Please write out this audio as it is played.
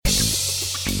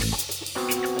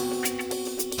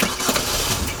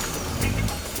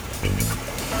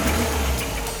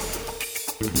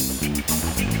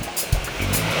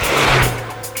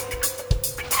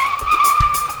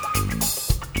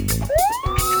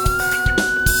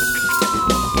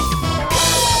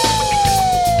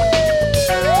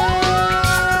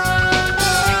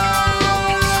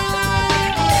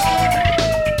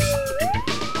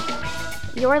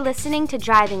You're listening to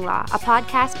Driving Law, a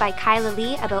podcast by Kyla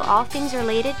Lee about all things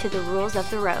related to the rules of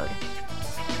the road.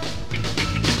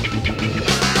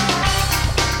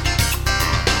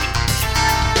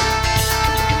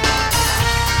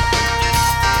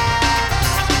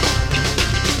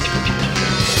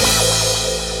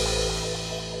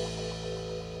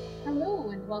 Hello,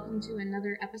 and welcome to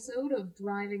another episode of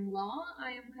Driving Law.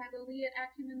 I am Kyla Lee at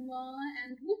Acumen Law,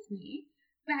 and with me,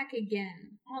 back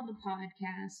again on the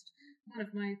podcast, one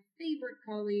of my favorite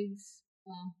colleagues.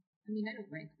 Well, I mean, I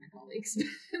don't rank my colleagues.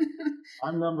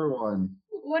 I'm number one.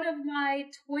 One of my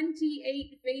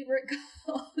 28 favorite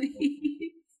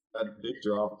colleagues. That's a big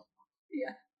drop.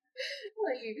 Yeah.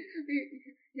 Well,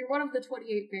 you're one of the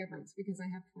 28 favorites because I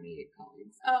have 28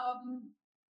 colleagues.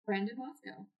 Brandon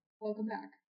Moscow, welcome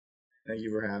back. Thank you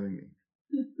for having me.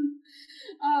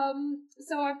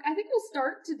 So I think we'll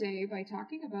start today by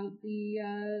talking about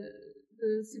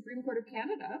the Supreme Court of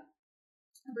Canada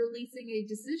releasing a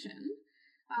decision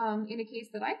in a case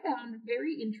that I found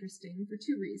very interesting for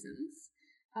two reasons.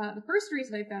 The first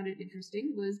reason I found it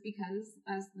interesting was because,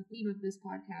 as the theme of this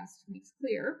podcast makes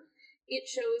clear, it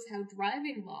shows how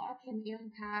driving law can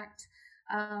impact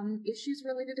issues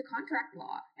related to contract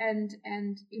law,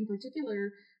 and in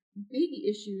particular, big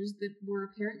issues that were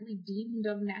apparently deemed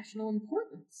of national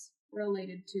importance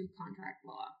related to contract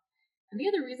law. And the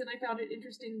other reason I found it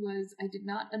interesting was I did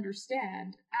not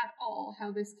understand at all how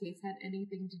this case had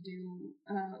anything to do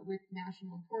with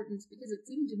national importance, because it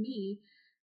seemed to me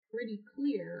pretty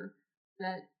clear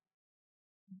that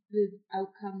the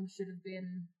outcome should have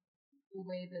been the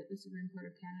way that the Supreme Court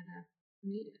of Canada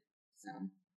made it. So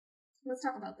let's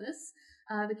talk about this.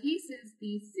 The case is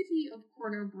the City of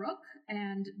Corner Brook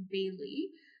and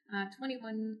Bailey,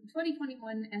 2021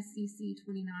 SCC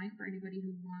 29 for anybody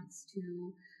who wants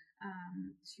to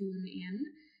tune in.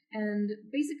 And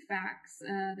basic facts,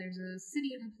 there's a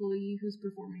city employee who's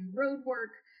performing road work,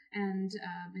 and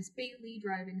Miss Bailey,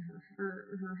 driving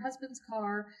her husband's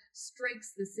car,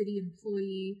 strikes the city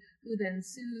employee, who then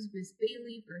sues Miss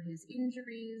Bailey for his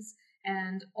injuries,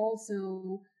 and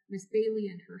also Miss Bailey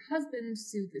and her husband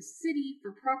sue the city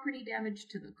for property damage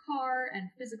to the car and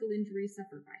physical injuries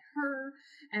suffered by her,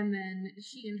 and then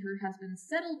she and her husband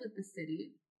settle with the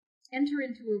city, enter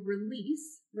into a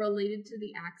release related to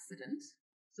the accident.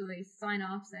 So they sign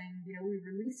off saying, we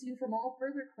release you from all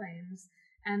further claims,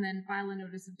 and then file a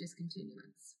notice of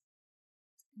discontinuance.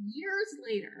 Years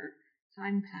later,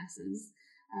 time passes,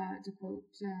 to quote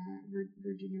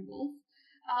Virginia Woolf,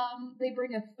 they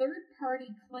bring a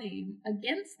third-party claim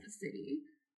against the city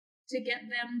to get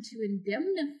the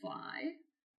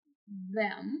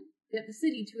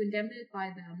city to indemnify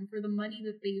them for the money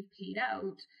that they've paid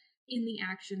out in the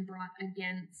action brought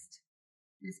against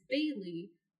Miss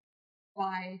Bailey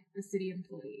by the city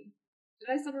employee. Did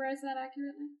I summarize that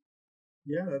accurately?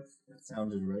 Yeah, that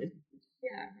sounded right.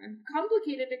 Yeah,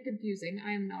 complicated and confusing.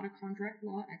 I am not a contract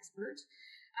law expert.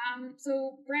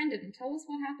 So Brandon, tell us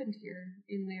what happened here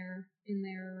in their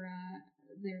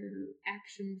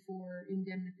action for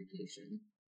indemnification.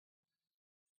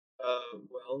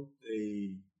 Well,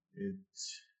 it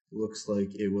looks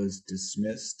like it was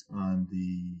dismissed on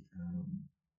the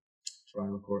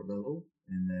trial court level,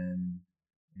 and then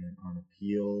on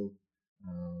appeal,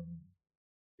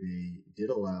 they did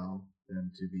allow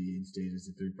them to be instated as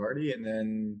a third party, and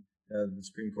then the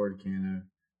Supreme Court of Canada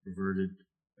reverted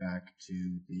back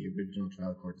to the original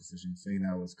trial court decision, saying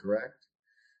that was correct,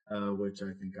 which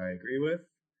I think I agree with,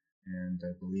 and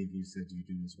I believe you said you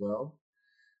do as well.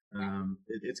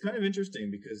 It's kind of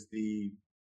interesting because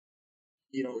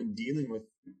in dealing with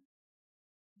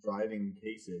driving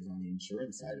cases on the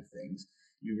insurance side of things,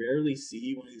 you rarely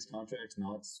see one of these contracts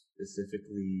not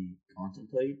specifically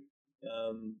contemplate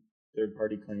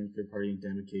third-party claims, third-party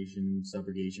indemnification,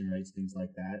 subrogation rights, things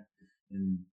like that.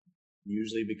 And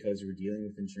usually because we're dealing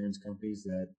with insurance companies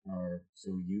that are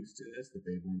so used to this that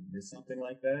they won't miss something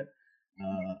like that.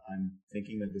 I'm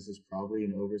thinking that this is probably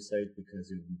an oversight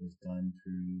because it was done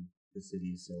through the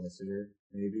city's solicitor,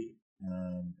 maybe,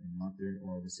 and not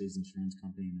or the city's insurance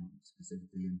company, not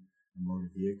specifically a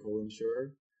motor vehicle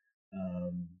insurer.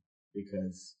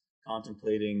 Because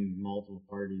contemplating multiple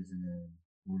parties in a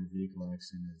motor vehicle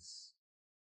accident is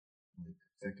like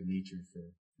second nature for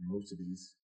most of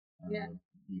these.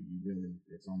 You really,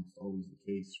 it's almost always the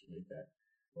case, right? That,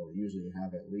 well, usually you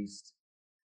have at least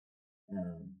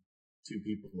two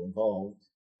people involved.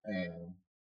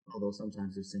 Although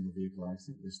sometimes there's single vehicle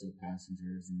accidents, there's still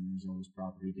passengers, and there's always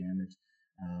property damage.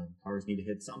 Cars need to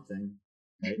hit something,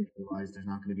 right? Otherwise, there's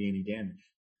not going to be any damage.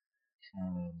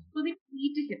 Well, they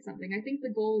need to hit something. I think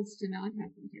the goal is to not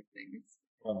have them hit things.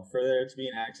 Well, for there to be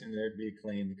an accident, there to be a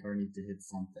claim, the car needs to hit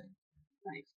something.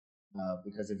 Right.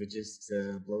 Because if it just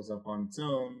blows up on its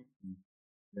own,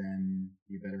 then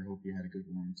you better hope you had a good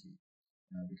warranty.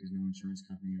 Because no insurance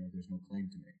company or there's no claim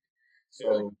to make. So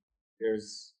Really?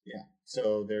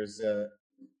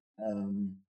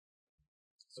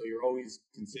 So you're always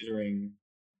considering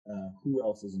who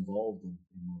else is involved in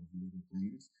motor vehicle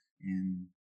claims, and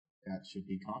that should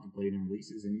be contemplated in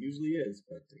releases, and usually is,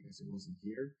 but I guess it wasn't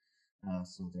here.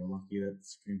 So they're lucky that the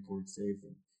Supreme Court saved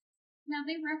them. Now,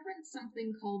 they reference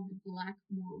something called the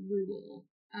Blackmore Rule.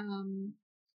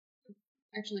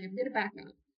 Actually, I'm going to back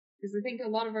up, because I think a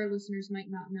lot of our listeners might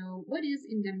not know. What is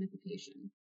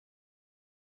indemnification?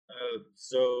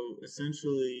 So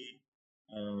essentially,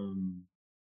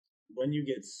 when you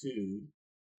get sued,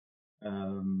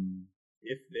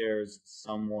 if there's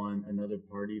another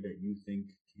party that you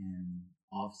think can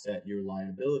offset your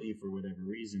liability for whatever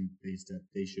reason, based that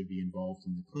they should be involved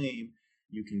in the claim,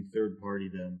 you can third party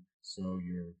them. So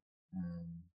you're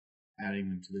adding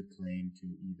them to the claim to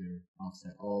either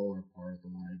offset all or part of the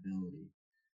liability.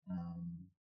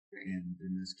 And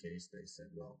in this case, they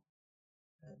said, well,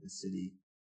 the city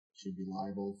should be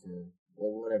liable for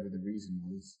whatever the reason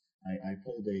was. I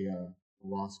pulled a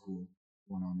law school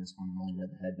one on this one and only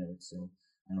read the head notes, so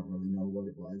I don't really know what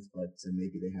it was, but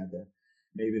maybe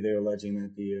they're alleging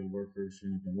that the workers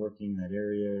shouldn't have been working in that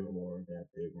area, or that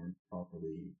they weren't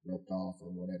properly roped off, or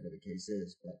whatever the case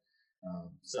is. But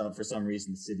so for some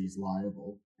reason the city's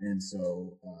liable, and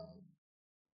so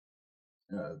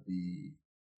the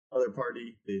other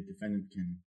party, the defendant,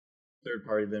 can third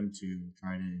party them to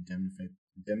try to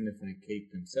indemnificate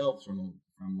themselves from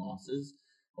losses.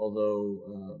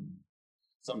 Although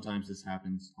sometimes this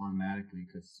happens automatically,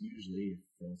 because usually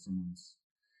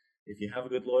if you have a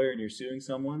good lawyer and you're suing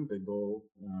someone, the goal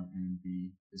and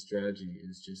the strategy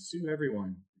is just sue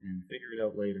everyone and figure it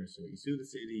out later. So you sue the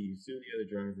city, you sue the other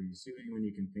driver, you sue anyone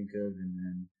you can think of, and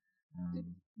then the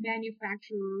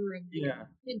manufacturer and yeah,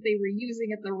 think they were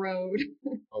using at the road.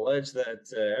 allege that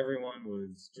everyone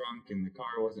was drunk and the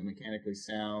car wasn't mechanically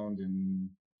sound, and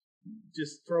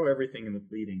just throw everything in the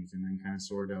pleadings and then kind of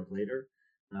sort it out later.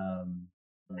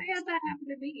 I had that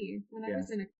happen to me when I was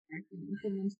in a car accident.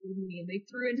 Someone sued me and they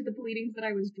threw into the pleadings that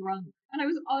I was drunk, and I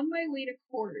was on my way to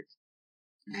court.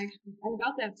 Actually, I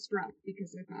got that struck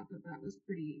because I thought that was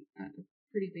pretty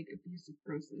big abusive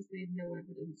process. They had no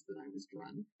evidence that I was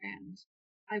drunk, and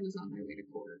I was on my way to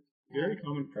court. Very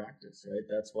common practice, right?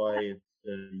 That's why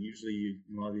usually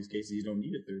in a lot of these cases you don't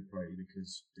need a third party,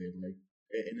 because they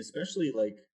and especially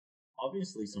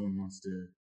obviously someone wants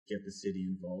to get the city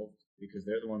involved because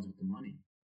they're the ones with the money.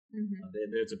 Mm-hmm.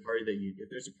 If there's a party that you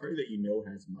know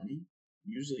has money,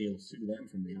 usually you'll sue them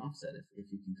from the offset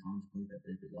if you can contemplate that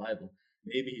they'd be liable.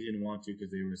 Maybe he didn't want to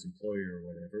because they were his employer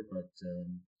or whatever, but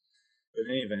in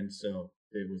any event, so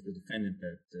it was the defendant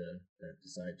that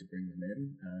decided to bring them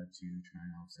in to try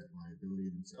and offset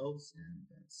liability themselves, and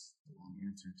that's the long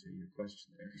answer to your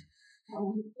question there.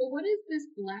 Well, what is this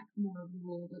Blackmore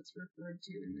Rule that's referred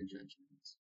to in the judgment?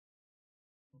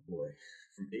 Oh boy,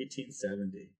 from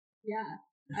 1870. Yeah,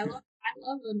 I love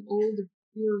an old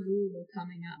obscure rule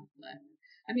coming up, but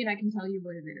I mean I can tell you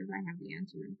what it is. I have the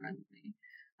answer in front of me.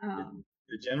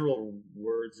 The general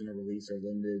words in a release are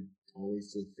limited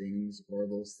always to things or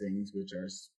those things which are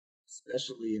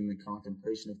especially in the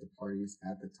contemplation of the parties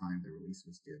at the time the release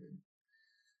was given.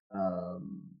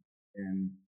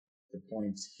 And the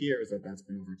point here is that that's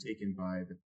been overtaken by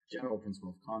the general principle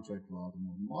of contract law, the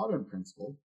more modern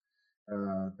principle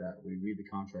that we read the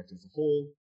contract as a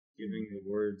whole, giving the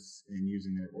words and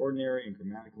using their ordinary and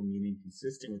grammatical meaning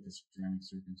consistent with the surrounding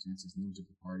circumstances known to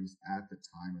the parties at the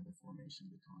time of the formation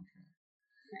of the contract.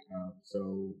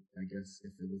 So I guess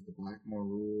if it was the Blackmore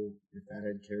Rule, if that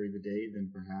had carried the day,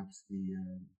 then perhaps they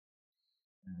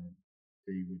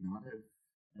would not have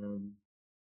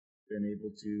been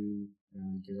able to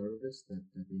get out of this, that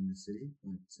being the city,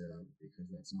 but because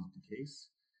that's not the case,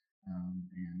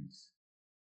 and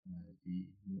the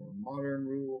more modern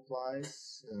rule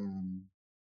applies,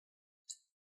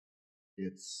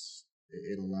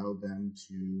 it allowed them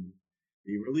to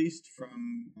be released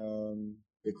from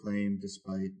the claim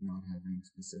despite not having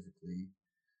specifically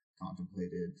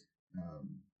contemplated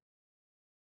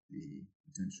the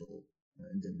potential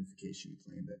indemnification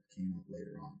claim that came up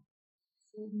later on.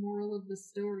 So the moral of the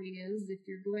story is, if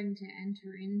you're going to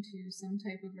enter into some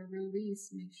type of a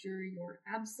release, make sure you're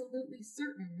absolutely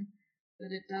certain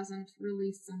that it doesn't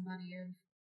release somebody of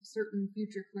certain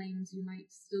future claims you might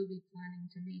still be planning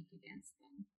to make against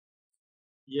them.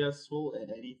 Yes, well,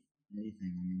 anything. I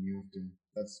mean, you have to.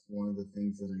 That's one of the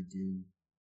things that I do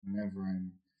whenever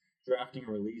I'm drafting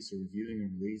a release or reviewing a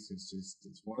release,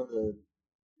 it's one of the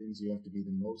things you have to be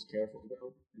the most careful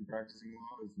about in practicing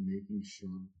law, is making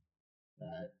sure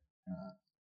that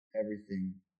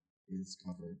everything is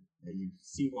covered, that you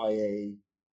CYA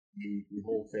the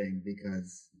whole thing,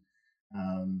 because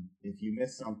if you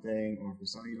miss something, or for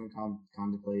something you don't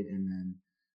contemplate, and then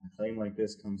a claim like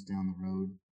this comes down the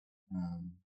road,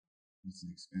 it's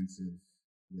an expensive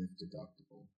lift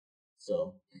deductible.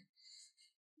 So,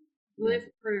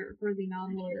 lift for the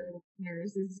non-lawyer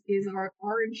listeners is our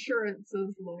insurance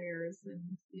as lawyers,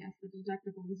 and yes, the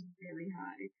deductible is very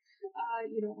high.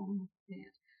 You don't want to have to pay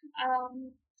it.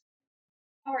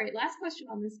 All right, last question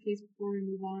on this case before we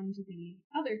move on to the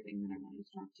other thing that I wanted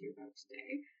to talk to you about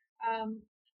today.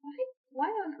 Why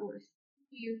on earth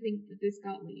do you think that this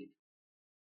got leave?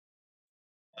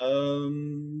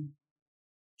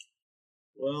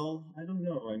 Well, I don't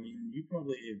know. I mean, you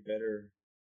probably have better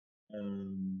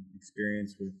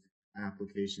experience with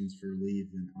applications for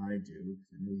leave than I do.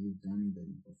 I know you've done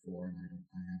them before, and I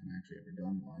haven't actually ever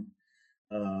done one.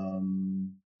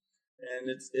 And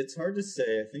it's hard to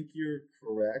say. I think you're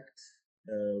correct,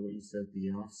 what you said at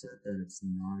the offset, that it's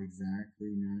not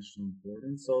exactly national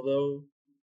importance, although,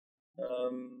 I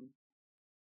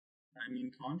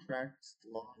mean, contract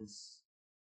laws,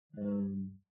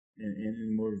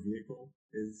 in motor vehicle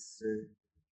is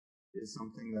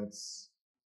something that's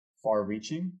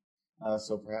far-reaching.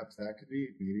 So perhaps that could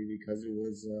be, maybe because it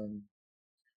was,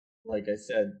 like I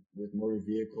said, with motor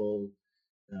vehicle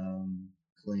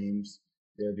claims,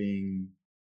 there being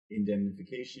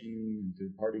indemnification and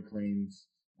third-party claims.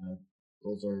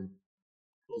 Those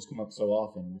come up so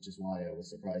often, which is why I was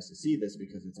surprised to see this,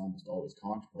 because it's almost always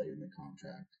contemplated in the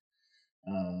contract.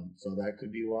 So that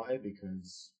could be why,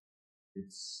 because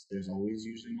there's always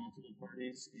usually multiple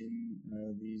parties in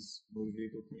these motor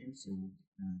vehicle claims, so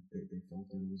they felt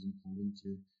that it was important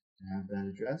to have that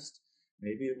addressed.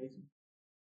 Maybe it was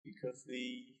because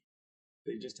they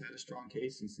just had a strong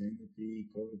case in saying that the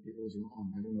Court of Appeal was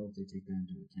wrong. I don't know if they take that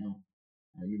into account.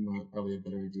 You probably have a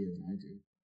better idea than I do.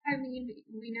 I mean,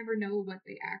 we never know what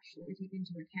they actually take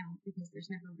into account, because there's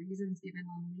never reasons given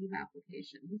on leave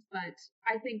applications. But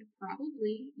I think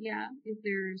probably, yeah, if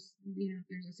there's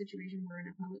a situation where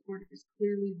an appellate court is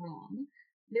clearly wrong,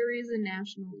 there is a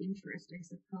national interest, I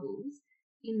suppose,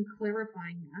 in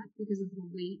clarifying that, because of the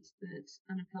weight that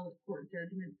an appellate court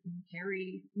judgment can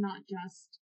carry, not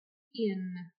just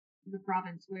in the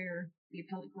province where the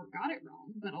appellate court got it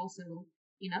wrong, but also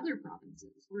in other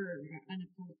provinces where an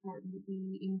appellate court would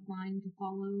be inclined to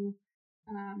follow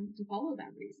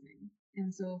that reasoning.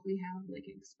 And so if we have like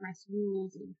express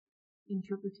rules of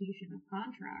interpretation of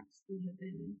contracts that have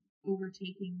been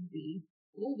overtaking the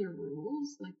older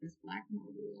rules, like this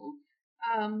Blackmore rule,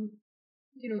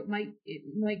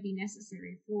 it might be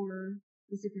necessary for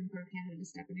the Supreme Court of Canada to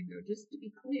step in and go, just to be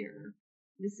clear,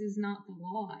 this is not the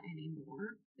law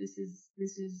anymore. This is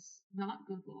not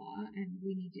good law, and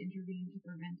we need to intervene to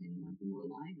prevent anyone from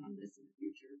relying on this in the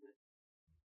future. But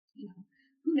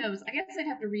who knows? I guess I'd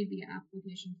have to read the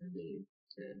application for leave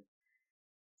to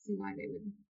see why they would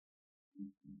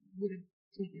have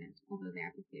taken it. Although the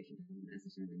application doesn't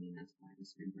necessarily mean that's why the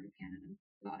Supreme Court of Canada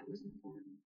thought it was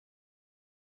important.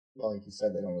 Well, like you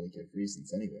said, they don't really give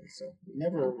reasons anyway, so we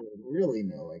never really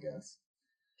know, I guess.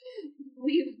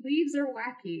 Leaves are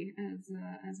wacky,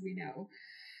 as we know.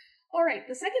 All right,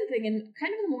 the second thing, and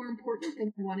kind of the more important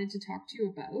thing I wanted to talk to you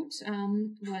about, was,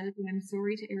 and I'm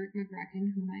sorry to Eric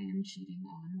McGrecken, whom I am cheating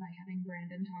on by having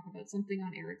Brandon talk about something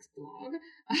on Eric's blog,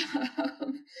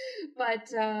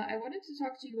 but I wanted to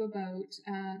talk to you about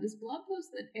this blog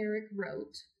post that Eric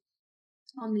wrote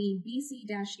on the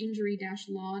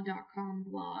bc-injury-law.com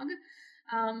blog.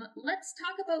 Let's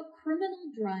talk about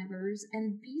criminal drivers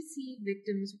and BC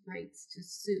victims' rights to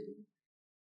sue.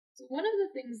 So one of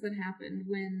the things that happened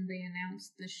when they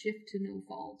announced the shift to no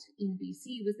fault in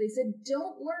BC was they said,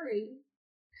 don't worry,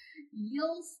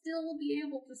 you'll still be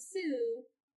able to sue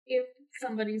if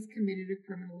somebody's committed a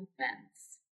criminal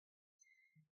offense.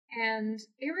 And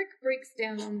Eric breaks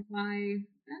down why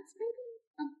that's maybe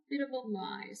a bit of a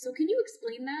lie. So can you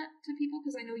explain that to people?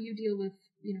 Because I know you deal with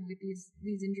these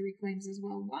injury claims as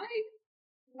well. Why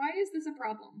is this a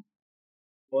problem?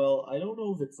 Well, I don't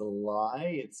know if it's a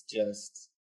lie. It's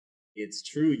it's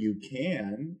true. You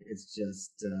can. It's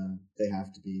just they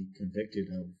have to be convicted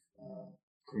of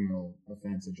criminal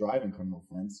offense, a driving criminal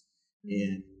offense,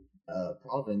 in a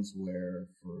province where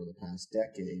for the past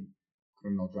decade,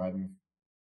 criminal driving,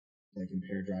 like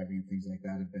impaired driving and things like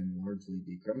that, have been largely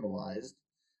decriminalized,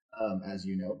 as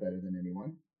you know better than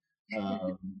anyone.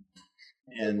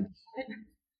 And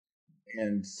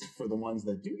for the ones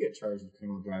that do get charged with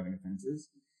criminal driving offenses,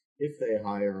 if they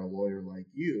hire a lawyer like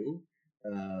you,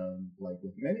 like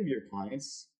with many of your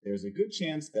clients, there's a good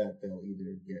chance that they'll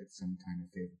either get some kind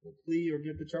of favorable plea or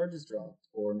get the charges dropped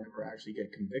or never actually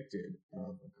get convicted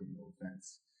of a criminal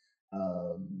offense.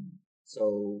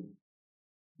 So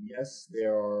yes,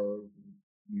 there are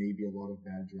maybe a lot of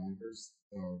bad drivers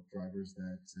or drivers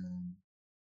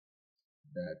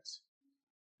that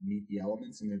meet the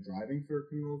elements and they're driving for a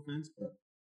criminal offense, but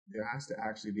there has to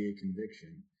actually be a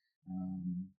conviction.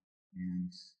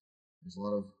 And there's a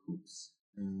lot of hoops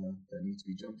that need to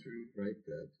be jumped through, right?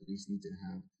 The police need to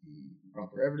have the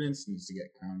proper evidence, needs to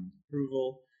get Crown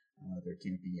approval. There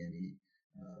can't be any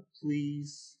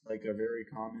pleas, like are very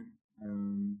common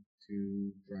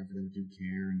to drivers that do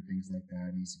care and things like that.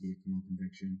 It needs to be a criminal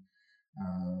conviction.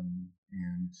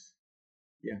 And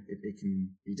yeah, it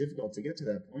can be difficult to get to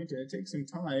that point, and it takes some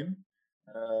time.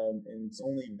 And it's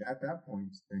only at that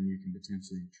point then you can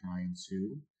potentially try and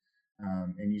sue.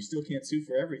 And you still can't sue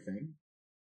for everything.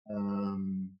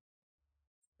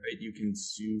 Right? You can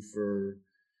sue for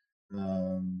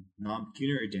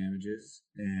non-pecuniary damages,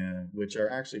 which are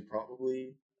actually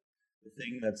probably the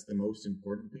thing that's the most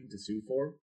important thing to sue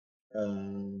for.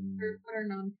 What are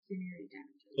non-pecuniary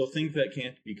damages? So things that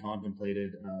can't be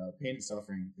contemplated. Pain and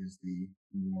suffering is the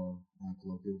more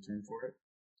colloquial term for it,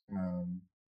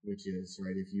 which is,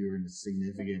 right, if you're in a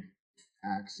significant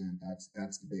accident,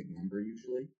 that's the big number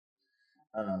usually.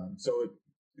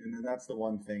 And then that's the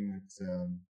one thing that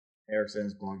Eric said in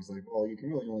his blog is like, well, you can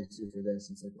really only sue for this.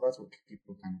 And it's like, well, that's what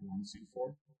people kind of want to sue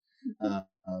for. But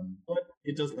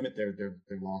it does limit their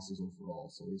losses overall,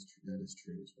 so that is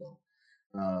true as well.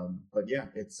 But yeah,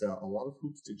 it's a lot of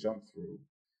hoops to jump through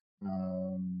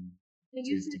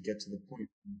to get to the point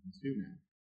you can sue now.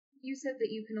 You said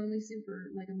that you can only sue for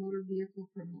like a motor vehicle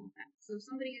criminal offense. So if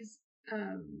somebody is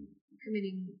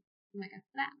committing like a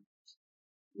theft,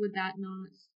 would that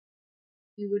not?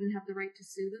 You wouldn't have the right to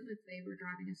sue them if they were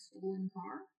driving a stolen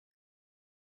car?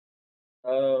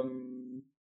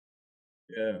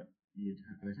 Yeah,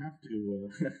 I'd have to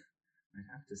I'd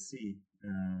have to see.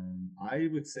 I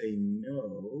would say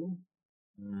no.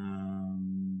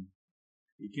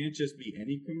 You can't just be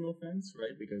any criminal offense,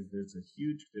 right? Because there's a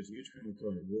huge criminal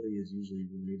code. It really is usually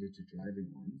related to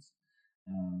driving ones,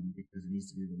 because it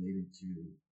needs to be related to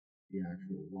the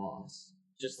actual loss,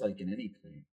 just like in any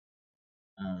claim.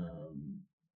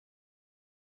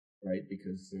 Right?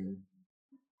 Because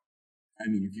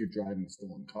if you're driving a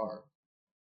stolen car,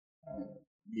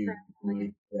 you might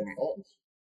be at fault.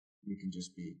 You could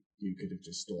have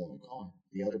just stolen a car.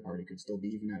 The other party could still be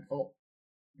even at fault,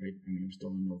 right? You're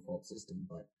still in a no-fault system,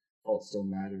 but fault still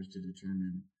matters to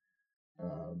determine.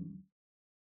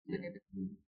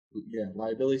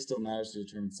 Liability still matters to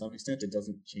determine to some extent. It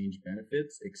doesn't change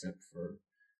benefits except for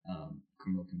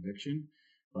criminal conviction.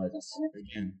 But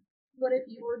again, what if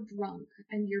you're drunk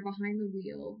and you're behind the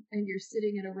wheel and you're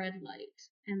sitting at a red light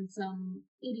and some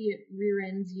idiot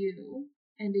rear-ends you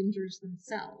and injures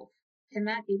themselves? Can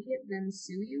that idiot then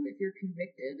sue you if you're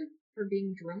convicted for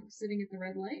being drunk sitting at the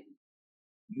red light?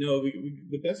 No,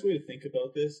 the best way to think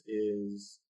about this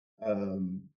is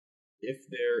if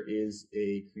there is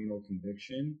a criminal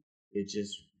conviction, it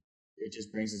just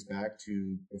brings us back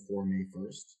to before May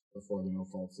 1st, before the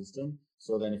no-fault system.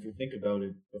 So then if you think about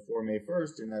it, before May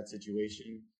 1st in that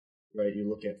situation, right, you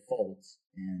look at fault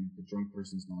and the drunk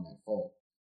person's not at fault.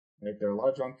 Right? There are a lot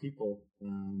of drunk people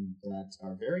that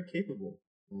are very capable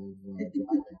of driving.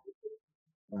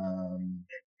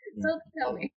 So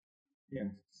tell me. Yeah.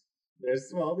 There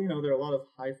are a lot of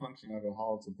high-functioning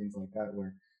alcoholics and things like that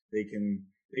where they can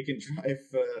drive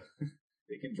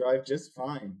they can drive just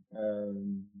fine.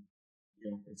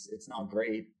 It's not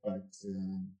great, but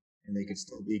and they could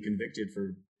still be convicted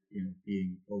for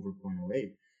being over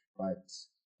 0.08, but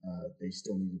they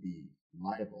still need to be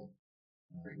liable.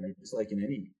 Right? Just like in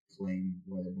any claim,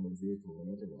 whether motor vehicle or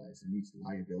otherwise,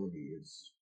 liability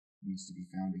needs to be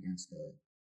found against the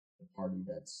party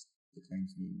that's the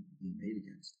claims being made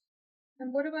against.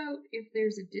 And what about if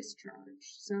there's a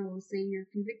discharge? So say you're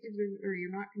convicted or you're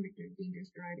not convicted of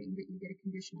dangerous driving, but you get a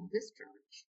conditional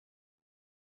discharge.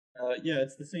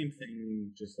 It's the same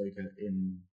thing, just like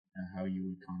in how you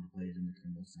would contemplate in the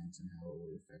criminal sense and how it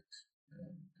would affect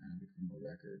kind of the criminal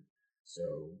record.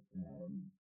 So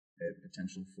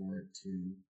potential for it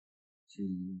to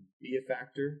be a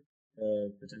factor,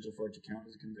 potential for it to count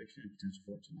as a conviction, and potential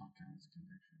for it to not count as a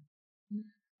conviction.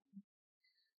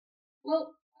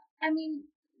 Well,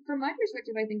 from my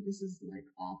perspective, I think this is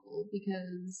awful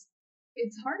because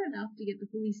it's hard enough to get the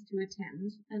police to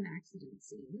attend an accident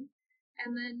scene.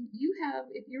 And then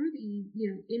if you're the,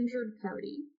 injured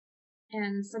party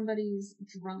and somebody's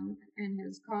drunk and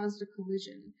has caused a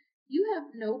collision, you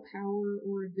have no power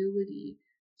or ability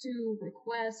to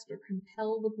request or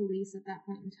compel the police at that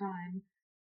point in time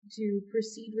to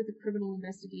proceed with a criminal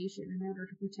investigation in order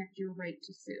to protect your right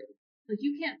to sue. Like,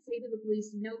 you can't say to the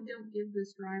police, no, don't give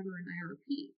this driver an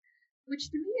IRP, which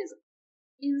to me is,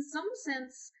 in some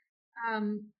sense,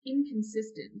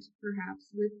 inconsistent,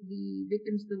 perhaps, with the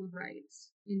Victims' Bill of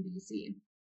Rights in BC.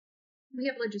 We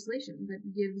have legislation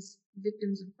that gives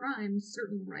victims of crime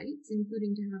certain rights,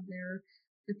 including to have their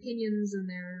opinions and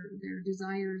their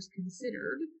desires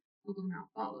considered, although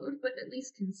not followed, but at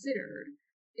least considered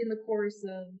in the course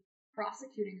of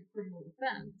prosecuting a criminal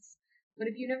offense. But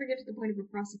if you never get to the point of a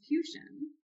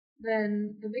prosecution,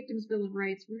 then the Victims' Bill of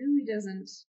Rights really doesn't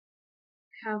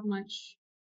have much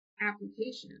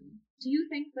application. Do you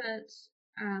think that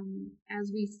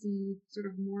as we see sort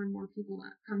of more and more people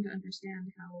come to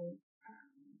understand how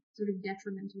sort of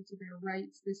detrimental to their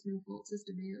rights this no-fault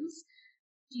system is,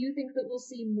 do you think that we'll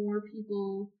see more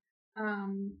people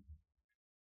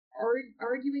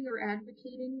arguing or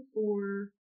advocating for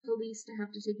police to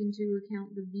have to take into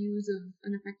account the views of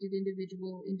an affected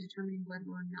individual in determining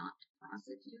whether or not to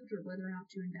prosecute or whether or not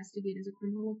to investigate as a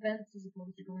criminal offense as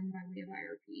opposed to going by way of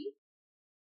IRP?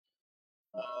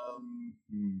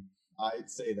 I'd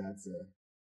say that's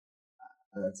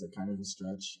a kind of a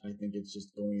stretch. I think it's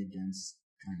just going against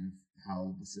kind of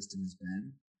how the system has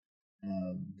been.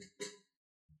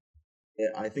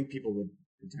 I think people would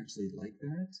potentially like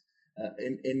that.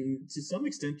 And to some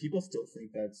extent, people still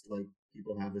think that's like,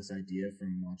 people have this idea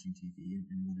from watching TV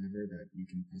and whatever that you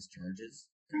can press charges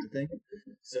kind of thing.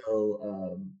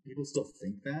 So people still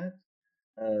think that.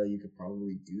 You could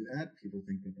probably do that. People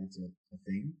think that that's a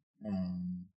thing.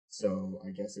 So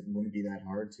I guess it wouldn't be that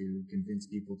hard to convince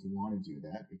people to want to do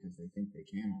that because they think they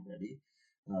can already.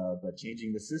 But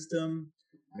changing the system,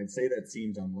 I'd say that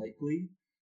seems unlikely.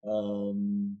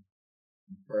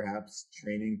 Perhaps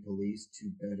training police to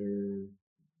better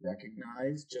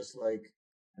recognize, just like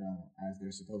as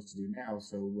they're supposed to do now.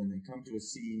 So when they come to a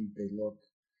scene, they look,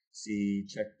 see,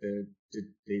 check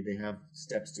they have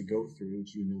steps to go through,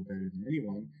 which you know better than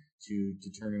anyone, to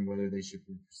determine whether they should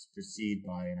proceed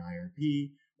by an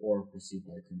IRP or proceed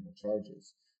by criminal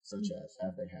charges, such as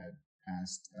have they had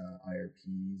past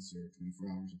IRPs or 24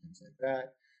 hours or things like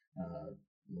that,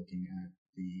 looking at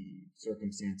the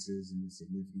circumstances and the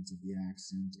significance of the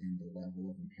accident and the level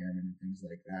of impairment and things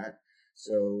like that.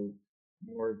 So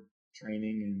more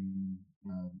training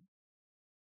and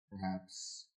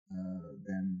perhaps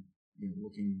them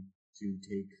looking to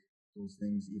take those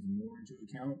things even more into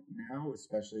account now,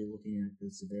 especially looking at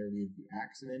the severity of the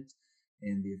accident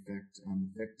and the effect on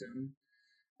the victim.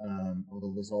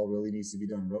 Although this all really needs to be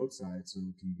done roadside, so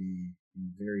it can be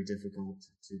very difficult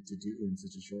to do in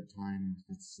such a short time,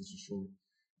 it's such a short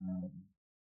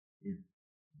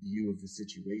view of the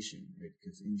situation, right?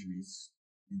 Because injuries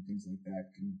and things like that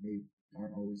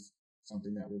aren't always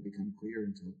something that will become clear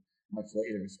until much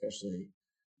later, especially,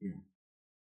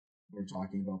 we're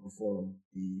talking about before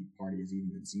the party has even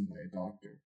been seen by a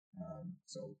doctor.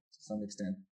 So to some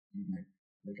extent, you might,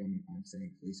 like I'm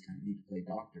saying, police kind of need to play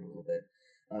doctor a little bit.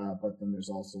 But then there's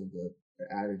also the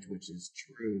adage, which is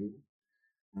true,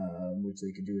 which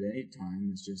they could do at any time,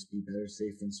 is just be better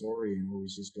safe than sorry, and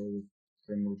always just go with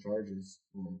criminal charges,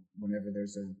 or whenever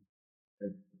there's a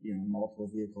multiple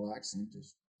vehicle accident,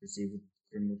 just proceed with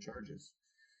criminal charges.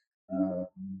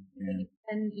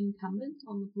 And incumbent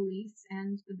on the police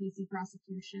and the BC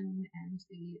prosecution and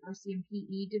the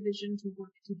RCMPE division to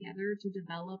work together to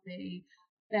develop a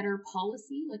better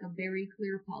policy, like a very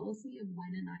clear policy of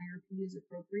when an IRP is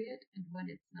appropriate and when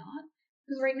it's not.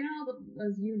 Because right now,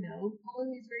 as you know, the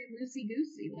policy is very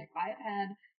loosey-goosey. Like, I've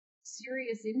had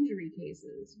serious injury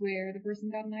cases where the person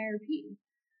got an IRP.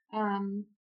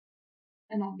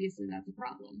 And obviously that's a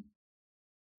problem.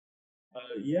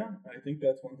 Yeah, I think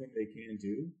that's one thing they can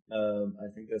do.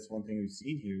 I think that's one thing we've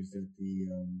seen here is that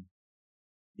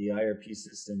the IRP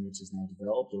system, which has now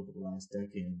developed over the last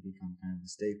decade and become kind of the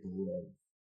staple of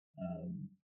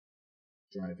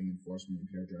driving enforcement,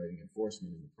 impaired driving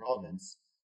enforcement in the province,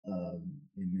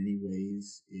 in many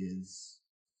ways is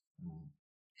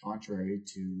contrary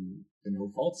to the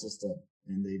no-fault system,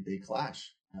 and they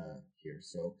clash here.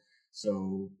 So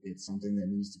it's something that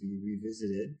needs to be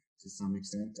revisited to some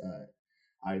extent.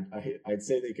 I'd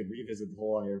say they could revisit the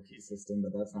whole IRP system,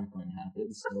 but that's not going to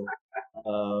happen. So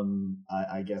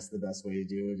I guess the best way to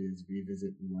do it is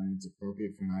revisit when it's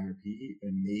appropriate for an IRP,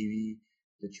 and maybe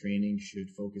the training should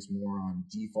focus more on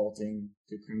defaulting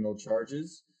to criminal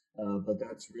charges. But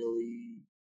that's really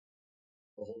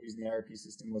the whole reason the IRP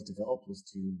system was developed, was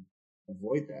to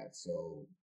avoid that. So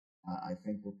I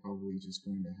think we're probably just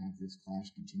going to have this clash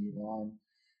continue on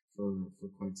for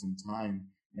quite some time,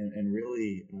 and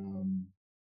really,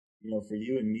 for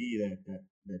you and me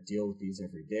that deal with these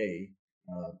every day,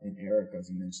 and Eric, as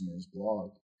he mentioned in his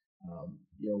blog,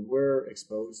 we're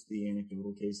exposed to the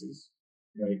anecdotal cases,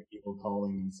 right? People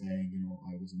calling and saying,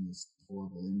 I was in this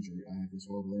horrible injury, I have this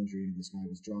horrible injury, and this guy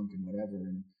was drunk and whatever,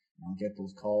 and I'll get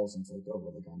those calls, and it's like, oh,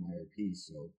 well, they got an IRP,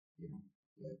 so,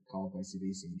 call up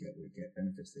ICBC and get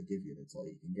benefits they give you. That's all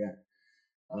you can get.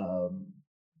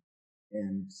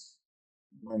 And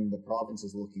when the province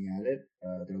is looking at it,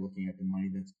 they're looking at the money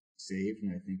that's saved,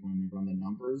 and I think when they run the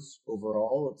numbers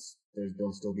overall,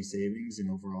 there'll still be savings, and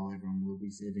overall everyone will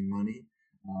be saving money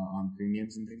on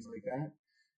premiums and things like that.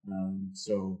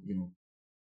 So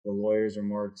the lawyers are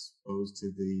more exposed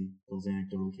to those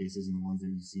anecdotal cases and the ones that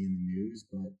you see in the news,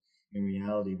 but in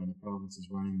reality, when the province is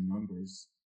running the numbers,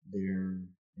 they're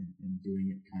doing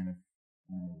it kind of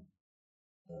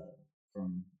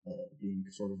from being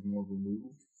sort of more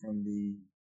removed from the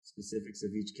specifics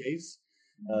of each case.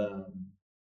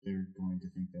 They're going to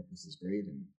think that this is great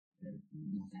and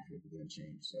nothing's really going to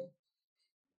change. So,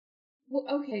 well,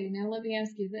 okay, now let me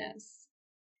ask you this: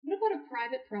 what about a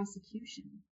private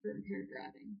prosecution for impaired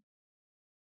driving?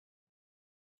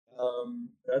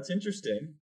 That's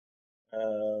interesting.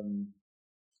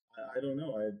 I don't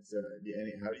know.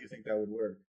 How do you think that would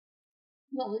work?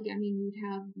 Well, I mean, you'd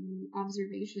have the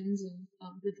observations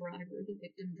of the driver, the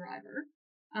victim driver,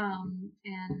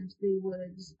 and they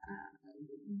would,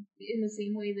 in the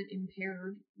same way that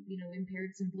impaired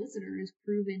simpliciter is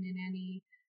proven in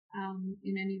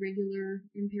any regular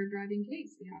impaired driving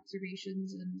case, the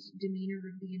observations and demeanor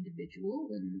of the individual,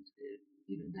 and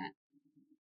that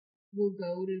will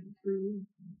go to prove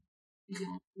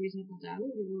beyond reasonable doubt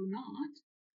or not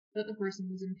that the person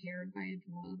was impaired by a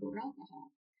drug or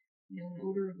alcohol. An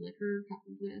odor of liquor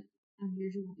coupled with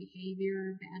unusual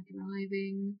behavior, bad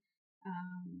driving,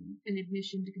 an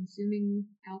admission to consuming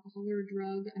alcohol or a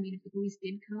drug. I mean, if the police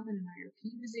did come and an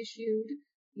IRP was issued,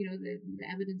 the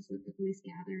evidence that the police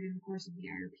gathered in the course of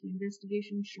the IRP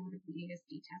investigation short of the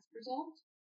ASD test result.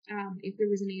 If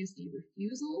there was an ASD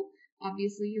refusal,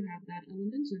 obviously you have that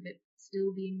element of it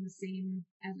still being the same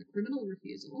as a criminal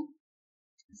refusal.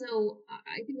 So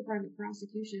I think a private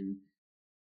prosecution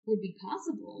would be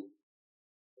possible.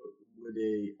 Would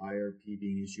a IRP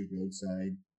being issued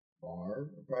roadside bar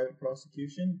a private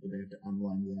prosecution? Would they have to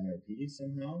unwind the IRP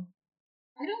somehow?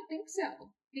 I don't think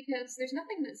so, because there's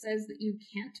nothing that says that you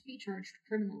can't be charged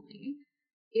criminally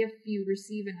if you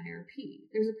receive an IRP.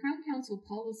 There's a Crown Council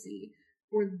policy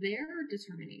for their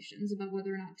determinations about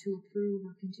whether or not to approve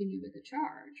or continue with a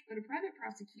charge, but a private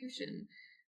prosecution,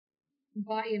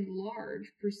 by and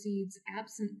large, proceeds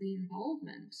absent the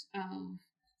involvement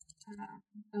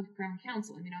of Crown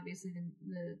Council. I mean, obviously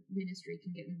the ministry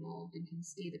can get involved and can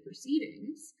stay the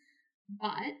proceedings,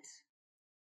 but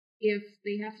if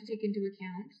they have to take into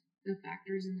account the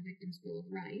factors in the Victims' Bill of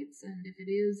Rights, and if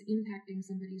it is impacting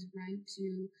somebody's right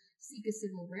to seek a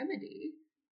civil remedy,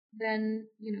 then,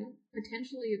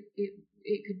 potentially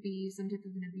it could be some type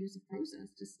of an abusive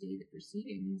process to stay the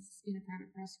proceedings in a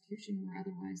private prosecution where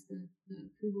otherwise the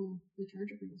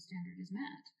charge approval standard is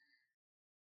met.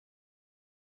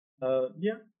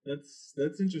 Yeah,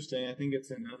 that's interesting. I think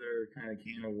it's another kind of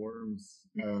can of worms.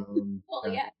 Well,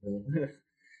 yeah.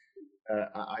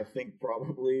 I think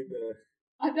probably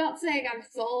I'm not saying I've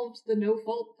solved the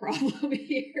no-fault problem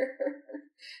here.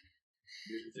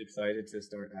 You're just excited to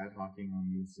start ad hocing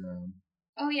on these.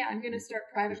 Oh yeah, I'm going to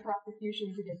start private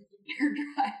prosecutions against impaired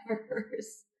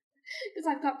drivers because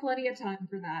I've got plenty of time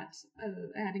for that.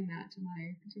 Adding that to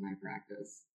my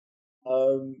practice.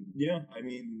 Yeah, I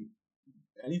mean,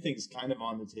 anything's kind of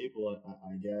on the table,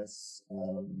 I guess.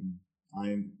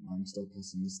 I'm still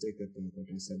pessimistic that like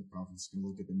I said, the province can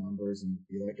look at the numbers and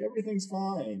be like everything's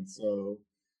fine. So,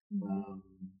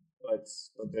 but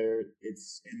there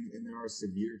are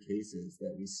severe cases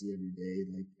that we see every day,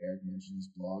 like Eric mentioned his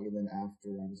blog, and then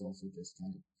after I was also just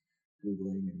kind of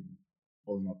Googling and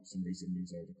pulling up some recent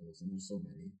news articles, and there's so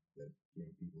many that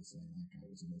people saying like I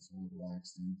was in this horrible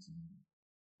accident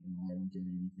and I don't get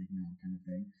anything now kind of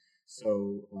thing.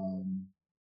 So,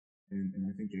 and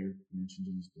I think Eric mentioned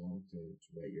in his blog to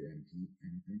write your MP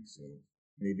kind of thing. So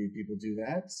maybe people do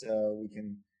that. We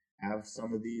can have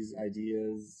some of these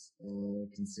ideas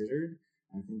considered.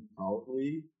 I think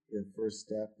probably the first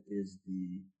step is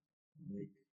the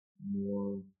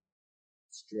more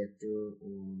stricter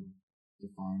or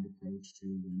defined approach to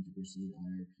when to proceed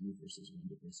IRP versus when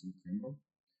to proceed criminal.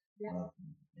 Yeah.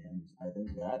 And I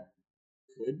think that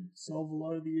could solve a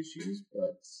lot of the issues,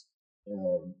 but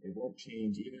it won't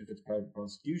change, even if it's private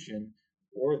prosecution,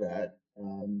 or that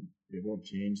it won't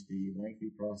change the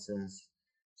lengthy process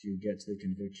to get to the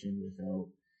conviction without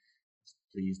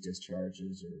pleas,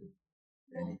 discharges, or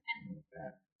anything like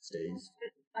that stays.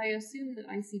 I assume that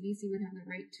ICBC would have the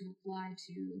right to apply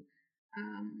to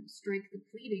strike the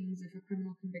pleadings if a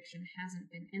criminal conviction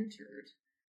hasn't been entered,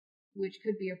 which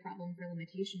could be a problem for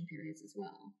limitation periods as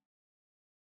well.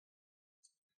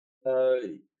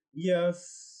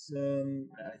 Yes.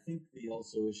 I think the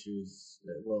also issue is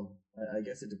I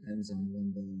guess it depends on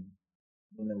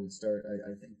when that would start.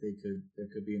 I think there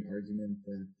could be an argument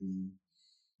that the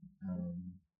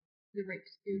right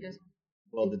to sue doesn't.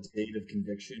 Well, the date of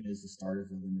conviction is the start of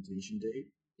the limitation date.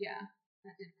 Yeah,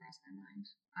 that did cross my mind.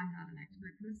 I'm not an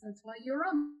expert in this. That's why you're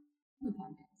on the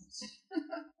podcast.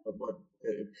 but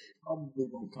it probably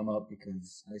won't come up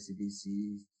because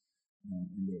ICBC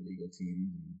and their legal team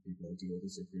and people that deal with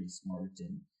this are pretty smart,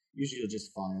 and usually you'll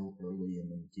just file early and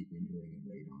then keep renewing and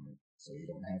wait on it, so you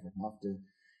don't have to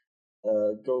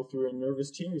go through a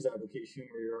nervous chambers application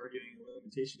where you're arguing a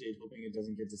limitation date, hoping it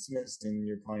doesn't get dismissed and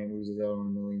your client loses out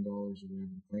on $1 million or whatever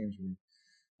the claims were.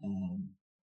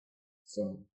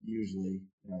 So usually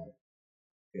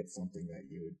it's something that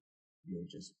you would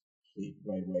just plead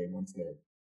right away once they're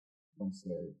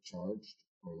charged,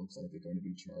 or looks like they're going to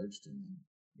be charged, and then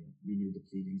renew the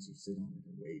pleadings, you sit on it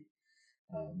and wait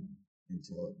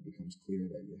until it becomes clear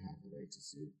that you have the right to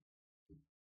sue.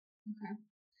 Okay.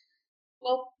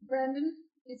 Well, Brandon,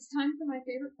 it's time for my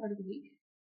favorite part of the week.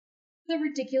 The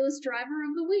ridiculous driver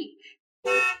of the week.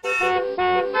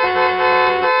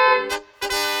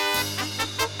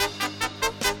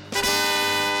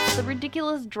 The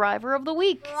ridiculous driver of the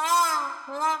week.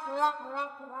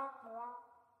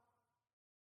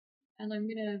 And I'm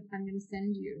gonna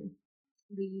send you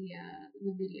the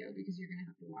video because you're gonna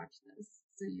have to watch this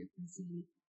so you can see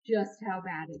just how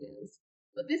bad it is.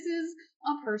 But this is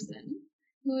a person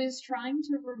who is trying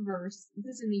to reverse.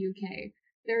 This is in the UK.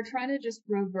 They're trying to just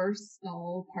reverse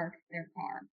stall park their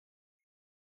car,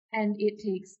 and it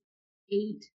takes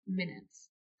 8 minutes.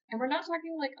 And we're not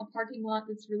talking like a parking lot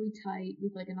that's really tight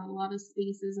with like not a lot of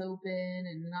spaces open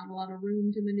and not a lot of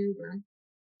room to maneuver.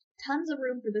 Tons of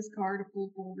room for this car to pull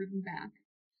forward and back,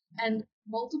 and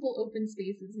multiple open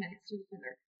spaces next to each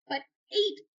other. But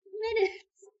 8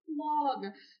 minutes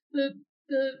long.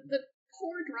 The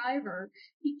poor driver,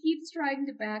 he keeps trying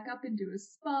to back up into a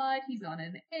spot. He's on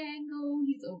an angle.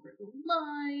 He's over the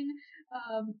line.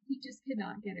 He just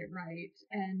cannot get it right.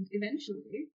 And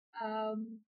eventually,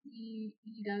 he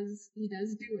does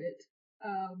do it.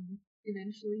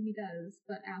 Eventually he does,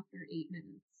 but after 8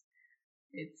 minutes.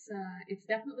 It's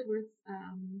definitely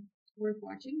worth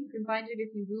watching. You can find it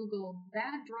if you Google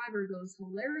 "bad driver goes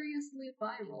hilariously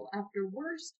viral after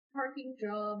worst parking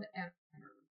job ever."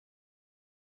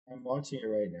 I'm watching it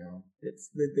right now.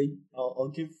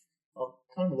 I'll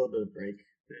cut them a little bit of break.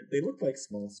 They look like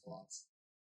small spots.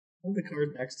 All the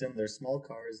cars next to him, they're small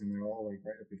cars, and they're all like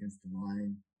right up against the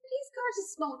line. His car's a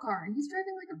small car, and he's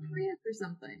driving like a Prius or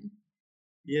something.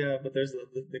 Yeah, but there's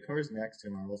the cars next to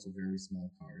him are also very small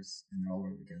cars, and they're all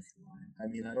right against the line. I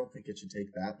mean, I don't think it should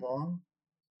take that long,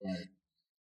 but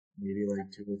maybe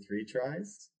like 2 or 3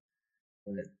 tries.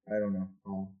 But I don't know.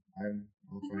 I'll try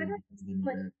to do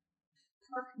that.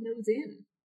 Park nose in.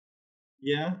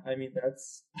 Yeah, I mean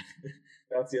that's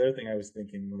that's the other thing I was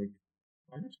thinking. Like,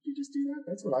 why don't you just do that?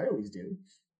 That's what I always do.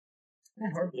 I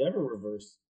hardly ever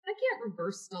reverse. I can't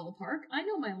reverse stall park. I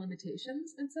know my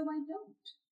limitations, and so I don't.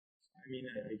 I mean,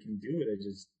 I can do it. I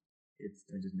just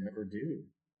never do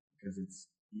because it's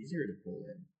easier to pull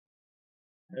in.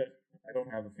 I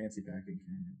don't have a fancy backing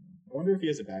camera. I wonder if he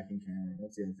has a backing camera.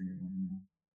 That's the other thing I want to know.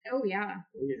 Oh yeah.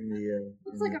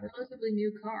 Looks like a relatively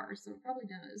new car, so it probably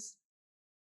does.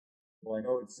 Well, I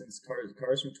know it's since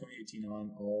cars from 2018 on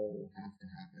all have to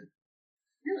have it.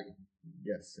 Really?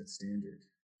 Yes, it's standard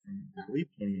from I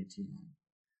believe 2018 on.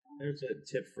 There's a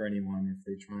tip for anyone if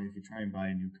you try and buy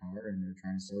a new car and they're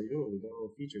trying to sell you, we got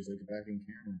little features like a backing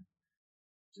camera.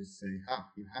 Just say,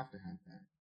 you have to have that.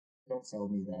 Don't sell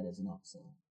me that as an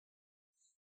upsell.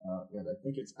 Yeah, I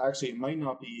think it's actually,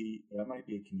 that might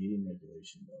be a Canadian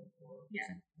regulation though, or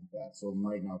something like that. So it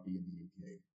might not be in the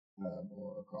UK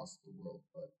or across the world.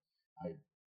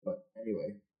 But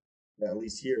anyway, at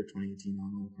least here, 2018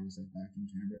 on all cars have backing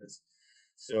cameras.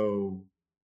 So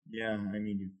yeah, I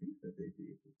mean, you'd think that they'd be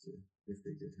able to, if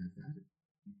they did have that,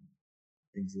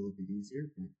 things a little bit easier.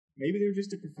 But maybe they're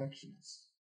just a perfectionist.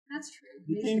 That's true.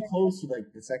 They came close to like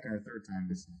the second or third time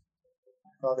this time.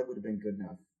 I thought they would have been good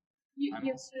enough. You want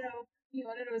to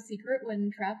know a secret? When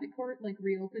traffic court like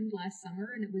reopened last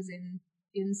summer and it was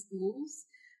in schools,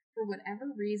 for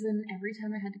whatever reason, every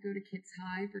time I had to go to Kitts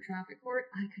High for traffic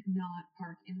court, I could not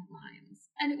park in the lines.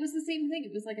 And it was the same thing.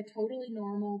 It was like a totally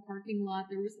normal parking lot.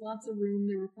 There was lots of room.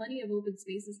 There were plenty of open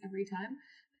spaces every time.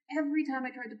 Every time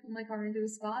I tried to pull my car into a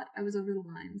spot, I was over the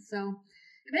line. So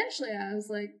eventually I was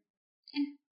like,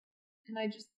 and I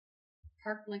just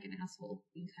parked like an asshole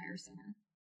the entire summer.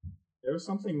 There was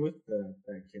something with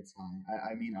that Kitts High.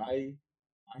 I mean, I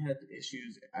had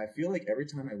issues. I feel like every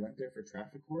time I went there for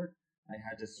traffic court, I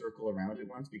had to circle around it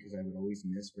once because I would always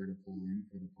miss where to pull in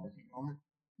for the parking lot.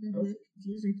 Mm-hmm. That was a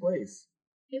confusing place.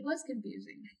 It was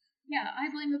confusing. Yeah, I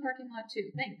blame the parking lot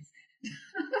too. Thanks.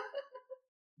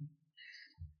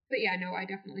 But yeah, no, I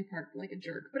definitely parked like a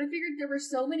jerk. But I figured there were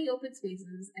so many open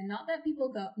spaces and not that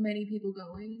many people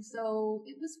going, so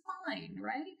it was fine,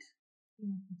 right?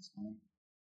 Yeah, it's fine.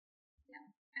 Yeah.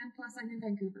 And plus I'm in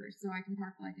Vancouver, so I can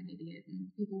park like an idiot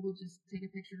and people will just take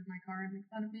a picture of my car and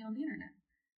make fun of me on the internet.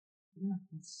 Yeah,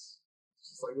 it's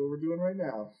just like what we're doing right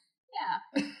now. Yeah.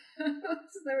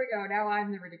 So there we go. Now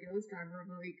I'm the ridiculous driver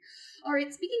of the week.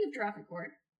 Alright, speaking of traffic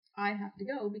court, I have to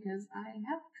go because I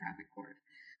have traffic court.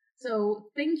 So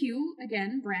thank you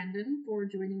again, Brandon, for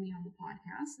joining me on the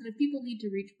podcast. And if people need to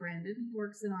reach Brandon, he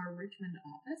works in our Richmond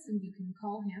office, and you can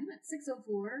call him at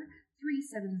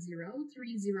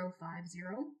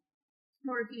 604-370-3050.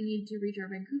 Or if you need to reach our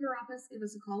Vancouver office, give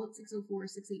us a call at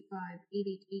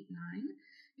 604-685-8889.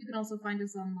 You can also find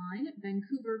us online at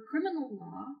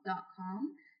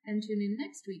vancouvercriminallaw.com and tune in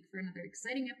next week for another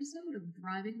exciting episode of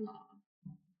Driving Law.